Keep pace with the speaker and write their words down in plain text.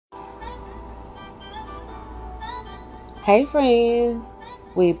Hey friends,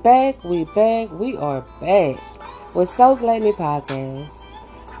 we are back with So Gladney Podcast,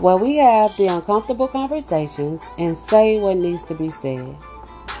 where we have the uncomfortable conversations and say what needs to be said.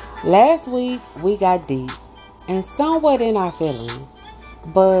 Last week we got deep and somewhat in our feelings,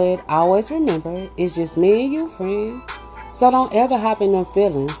 but always remember it's just me and you, friend. So don't ever hop in them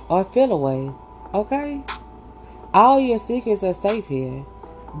feelings or feel away, okay? All your secrets are safe here.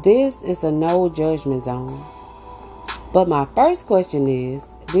 This is a no judgment zone. But my first question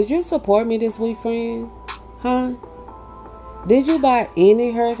is, did you support me this week, friend? Huh? Did you buy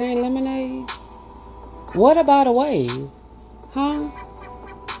any hurricane lemonade? What about a wave? Huh?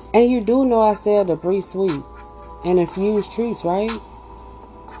 And you do know I sell the Bree sweets and infused treats, right?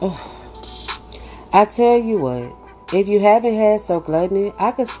 Ugh. I tell you what, if you haven't had So Gluttony,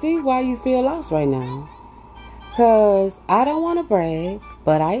 I can see why you feel lost right now. Cause I don't want to brag,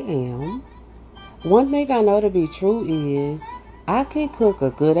 but I am. One thing I know to be true is I can cook a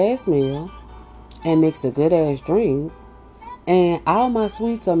good ass meal and mix a good ass drink, and all my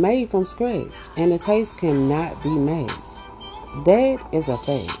sweets are made from scratch and the taste cannot be matched. That is a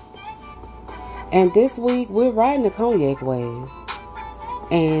fact. And this week we're riding the cognac wave,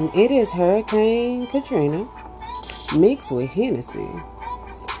 and it is Hurricane Katrina mixed with Hennessy.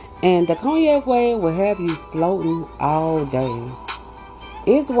 And the cognac wave will have you floating all day.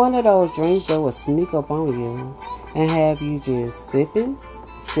 It's one of those drinks that will sneak up on you and have you just sipping.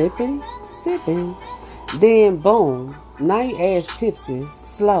 Then boom, now you ass tipsy,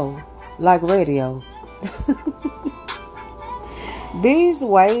 slow, like radio. These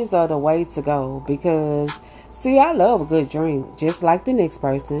ways are the way to go because, see, I love a good drink just like the next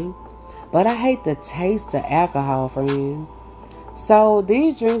person, but I hate the taste of alcohol, friend. So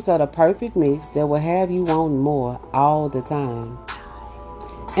these drinks are the perfect mix that will have you wanting more all the time.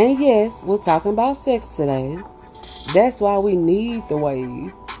 And yes, we're talking about sex today. That's why we need the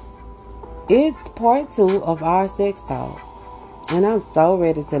wave. It's part 2 of our sex talk. And I'm so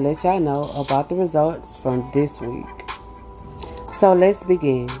ready to let y'all know about the results from this week. So let's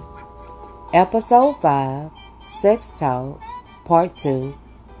begin. Episode 5, Sex Talk, Part 2.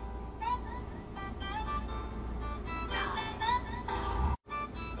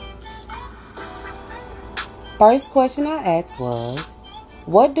 First question I asked was,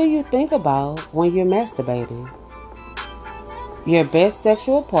 what do you think about when you're masturbating? Your best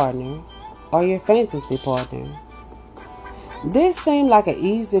sexual partner or your fantasy partner? This seemed like an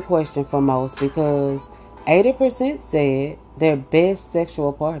easy question for most because 80% said their best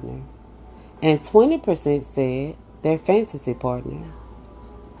sexual partner and 20% said their fantasy partner.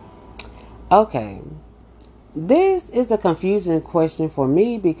 Okay, this is a confusing question for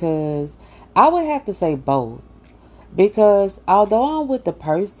me because I would have to say both. Because although I'm with the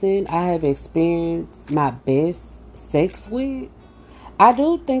person I have experienced my best sex with, I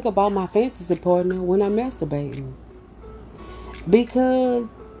do think about my fantasy partner when I'm masturbating. Because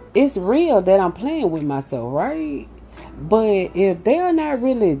it's real that I'm playing with myself, right? But if they're not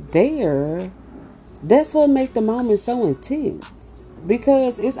really there, that's what makes the moment so intense.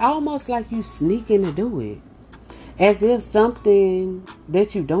 Because it's almost like you sneaking to do it. As if something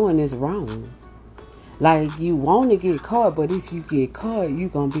that you're doing is wrong. Like, you want to get caught, but if you get caught, you're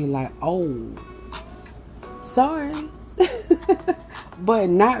going to be like, oh, sorry. But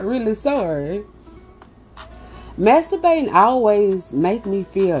not really sorry. Masturbating always make me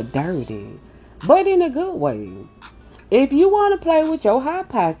feel dirty, but in a good way. If you want to play with your hot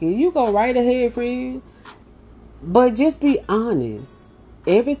pocket, you go right ahead, friend. But just be honest.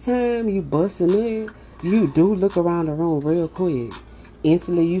 Every time you bust in there, you do look around the room real quick.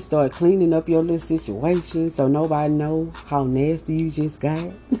 Instantly you start cleaning up your little situation so nobody know how nasty you just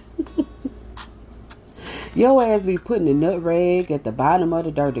got. Your ass be putting a nut rag at the bottom of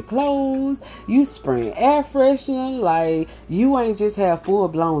the dirty clothes. You spraying air freshener like you ain't just have full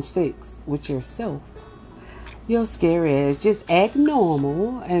blown sex with yourself. Your scary ass just act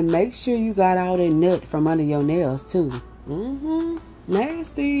normal and make sure you got all that nut from under your nails too.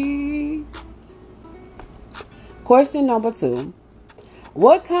 Nasty. Question number 2.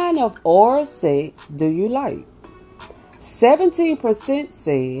 What kind of oral sex do you like? 17%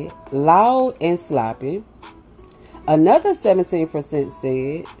 said loud and sloppy. Another 17%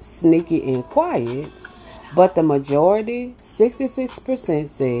 said sneaky and quiet. But the majority, 66%,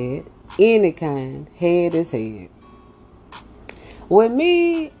 said any kind, head is head. With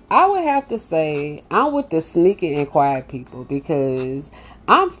me, I would have to say I'm with the sneaky and quiet people because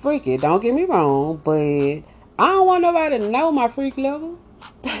I'm freaky, don't get me wrong, but I don't want nobody to know my freak level.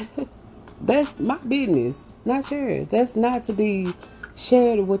 That's my business, not yours. That's not to be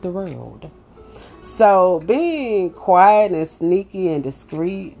shared with the world. So being quiet and sneaky and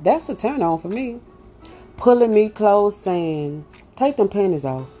discreet, that's a turn on for me. Pulling me close saying, take them panties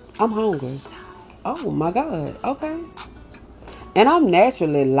off. I'm hungry. Oh my God. Okay. And I'm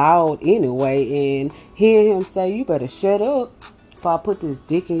naturally loud anyway, and hearing him say, you better shut up before I put this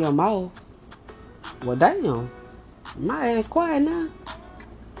dick in your mouth. Well, damn. My ass quiet now.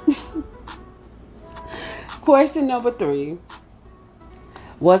 Question number 3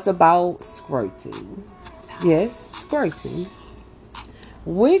 was about squirting. Yes, squirting.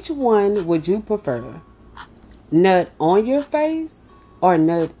 Which one would you prefer? Nut on your face or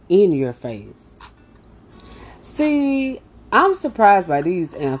nut in your face? See, I'm surprised by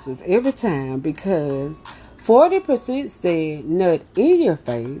these answers every time because 40% said nut in your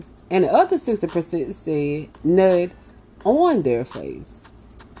face and the other 60% said nut on their face.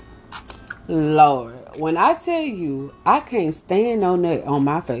 Lord, when I tell you I can't stand no nut on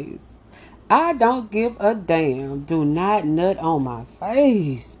my face, I don't give a damn. Do not nut on my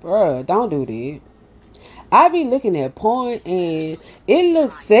face, bruh. Don't do that. I be looking at porn and it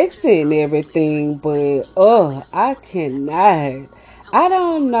looks sexy and everything, but I cannot. I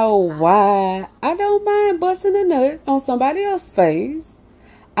don't know why. I don't mind busting a nut on somebody else's face.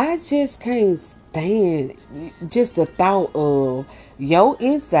 I just can't stand just the thought of your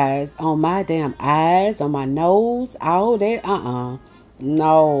insides on my damn eyes, on my nose, all that.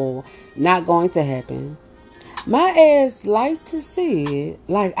 No, not going to happen. My ass like to see it.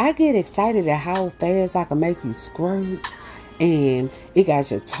 Like, I get excited at how fast I can make you squirt. And it got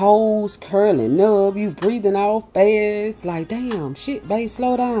your toes curling up. You breathing all fast. Like, damn, shit, babe,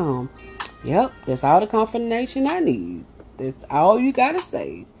 slow down. Yep, that's all the confirmation I need. That's all you gotta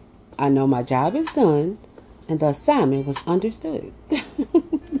say. I know my job is done. And the assignment was understood.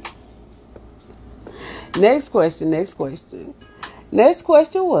 Next question. Next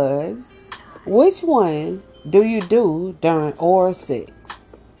question was, which one do you do during oral sex?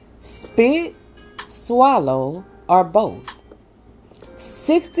 Spit, swallow, or both?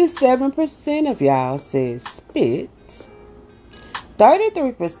 67% of y'all said spit.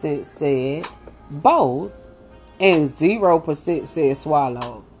 33% said both. And 0% said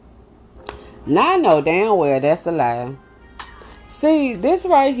swallow. Now I know damn well that's a lie. See, this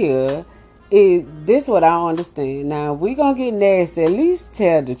right here is this what I don't understand. Now, if we gonna get nasty, at least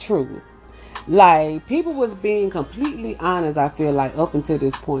tell the truth. Like, people was being completely honest, I feel like, up until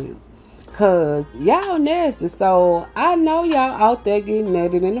this point. Cause y'all nasty. So I know y'all out there getting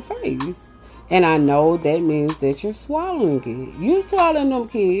nutted in the face. And I know that means that you're swallowing it. You swallowing them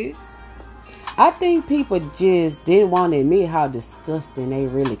kids. I think people just didn't want to admit how disgusting they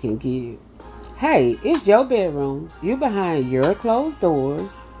really can get. Hey, it's your bedroom. You behind your closed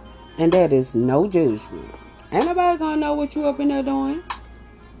doors. And that is no judgment. Ain't nobody gonna know what you up in there doing.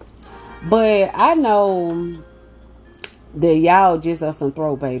 But I know that y'all just are some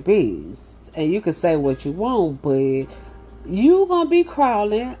throw babies. And you can say what you want, but you gonna be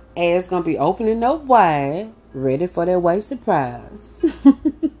crawling, ass gonna be opening up wide, ready for that white surprise.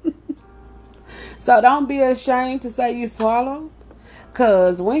 So don't be ashamed to say you swallowed.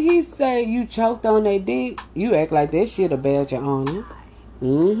 Cause when he say you choked on that dick, you act like that shit a badge of honor.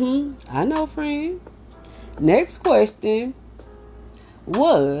 I know, friend. Next question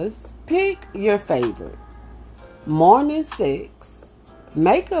was, pick your favorite. Morning sex,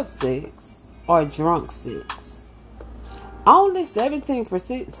 makeup sex, or drunk sex. Only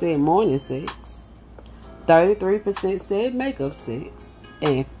 17% said morning sex. 33% said makeup sex.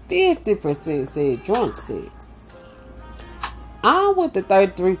 And 50% said drunk sex. I'm with the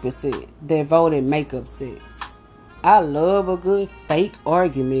 33% that voted makeup sex. I love a good fake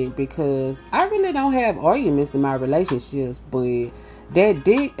argument because I really don't have arguments in my relationships, but that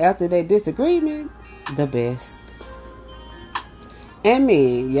dick after that disagreement, the best. And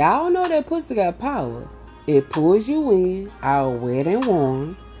man, y'all know that pussy got power. It pulls you in, all wet and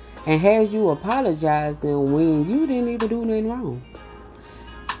warm, and has you apologizing when you didn't even do nothing wrong.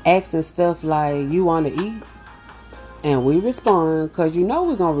 Asking stuff like, you want to eat? And we respond, because you know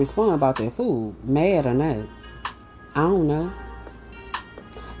we're going to respond about that food, mad or not. I don't know.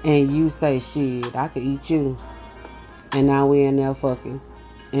 And you say, shit, I could eat you. And now we in there fucking.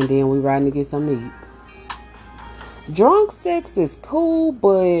 And then we riding to get something to eat. Drunk sex is cool,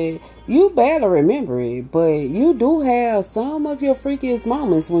 but you better remember it. But you do have some of your freakiest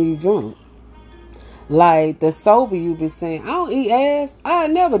moments when you drunk. Like the sober you be saying, I don't eat ass. I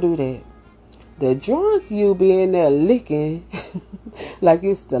never do that. The drunk you be in there licking like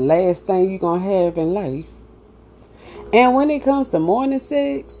it's the last thing you gonna have in life. And when it comes to morning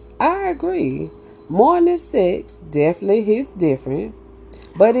sex, I agree. Morning sex definitely hits different.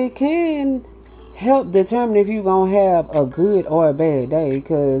 But it can help determine if you're going to have a good or a bad day.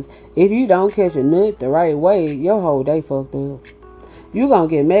 Because if you don't catch a nut the right way, your whole day fucked up. You're going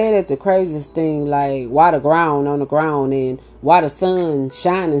to get mad at the craziest thing, like why the ground on the ground and why the sun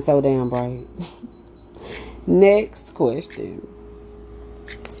shining so damn bright. Next question.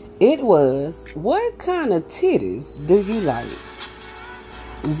 It was, what kind of titties do you like?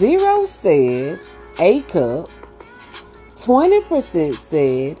 0 said A cup. 20%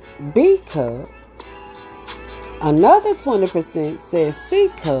 said B cup. Another 20% said C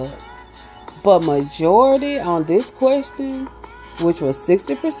cup. But majority on this question, which was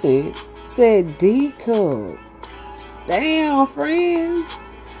 60%, said D cup. Damn, friends.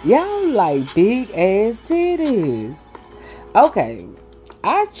 Y'all like big ass titties. Okay,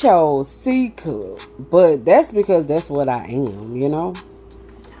 I chose C cup, but that's because that's what I am, you know?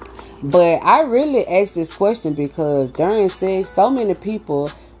 But I really asked this question because during sex, so many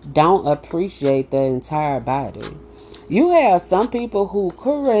people don't appreciate the entire body. You have some people who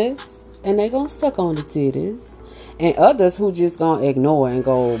caress and they gonna suck on the titties, and others who just gonna ignore and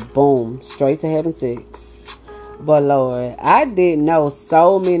go boom, straight to having sex. But Lord, I didn't know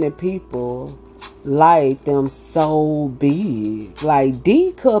so many people like them so big. Like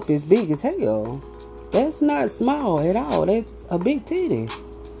D cup is big as hell. That's not small at all. That's a big titty.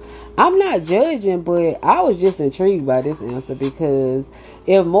 I'm not judging, but I was just intrigued by this answer because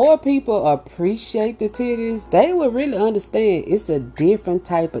if more people appreciate the titties, they would really understand it's a different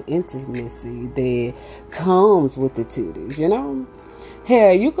type of intimacy that comes with the titties, you know?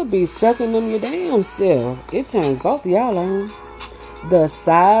 Hell, you could be sucking them your damn self. It turns both of y'all on. The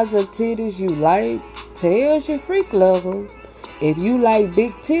size of titties you like tells your freak level. If you like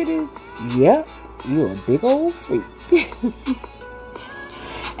big titties, yep, you're a big old freak.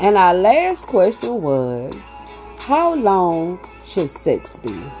 And our last question was, how long should sex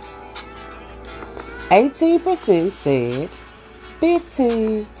be? 18% said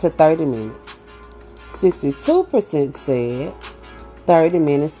 15 to 30 minutes. 62% said 30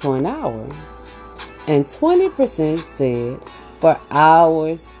 minutes to an hour. And 20% said for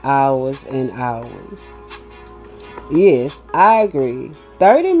hours, and hours. Yes, I agree.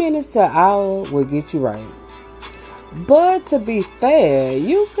 30 minutes to an hour will get you right. But to be fair,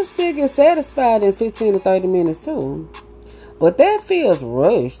 you could still get satisfied in 15 to 30 minutes too. But that feels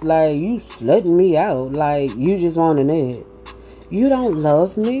rushed, like you slutting me out, like you just want a nut. You don't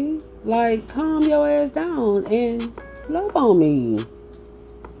love me? Like, calm your ass down and love on me.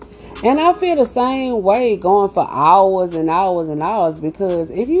 And I feel the same way going for hours and hours and hours, because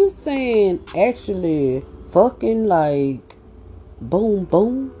if you saying actually fucking like boom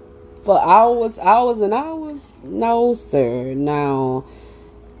boom for hours and hours, no sir. Now,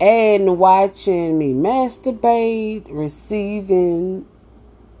 and watching me masturbate, receiving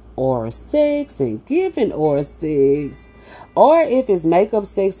oral sex and giving oral sex, or if it's makeup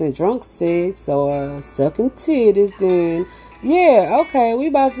sex and drunk sex or sucking titties, then yeah, okay, we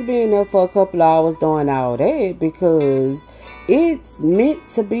about to be in there for a couple hours doing all that because it's meant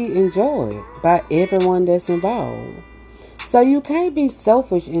to be enjoyed by everyone that's involved. So you can't be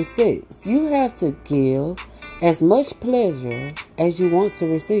selfish in sex. You have to give as much pleasure as you want to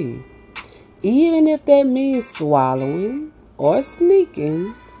receive. Even if that means swallowing or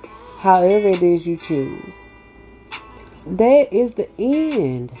sneaking, however it is you choose. That is the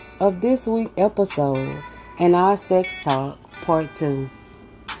end of this week's episode and our sex talk part 2.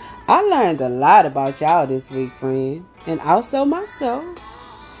 I learned a lot about y'all this week, friend, and also myself.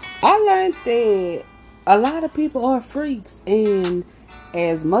 I learned that a lot of people are freaks, and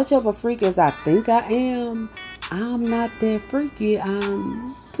as much of a freak as I think I am, I'm not that freaky.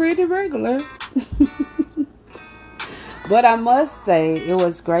 I'm pretty regular. But I must say, it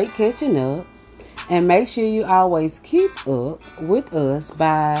was great catching up. And make sure you always keep up with us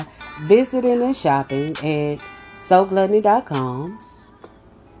by visiting and shopping at SoGluttony.com.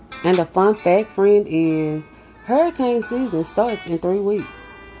 And a fun fact, friend, is hurricane season starts in 3 weeks.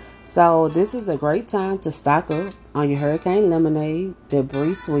 So this is a great time to stock up on your hurricane lemonade,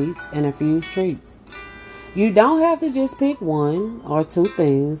 debris sweets, and infused treats. You don't have to just pick 1 or 2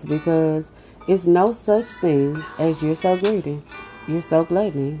 things because it's no such thing as you're so greedy. You're so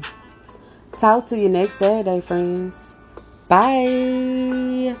gluttony. Talk to you next Saturday, friends.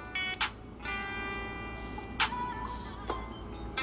 Bye.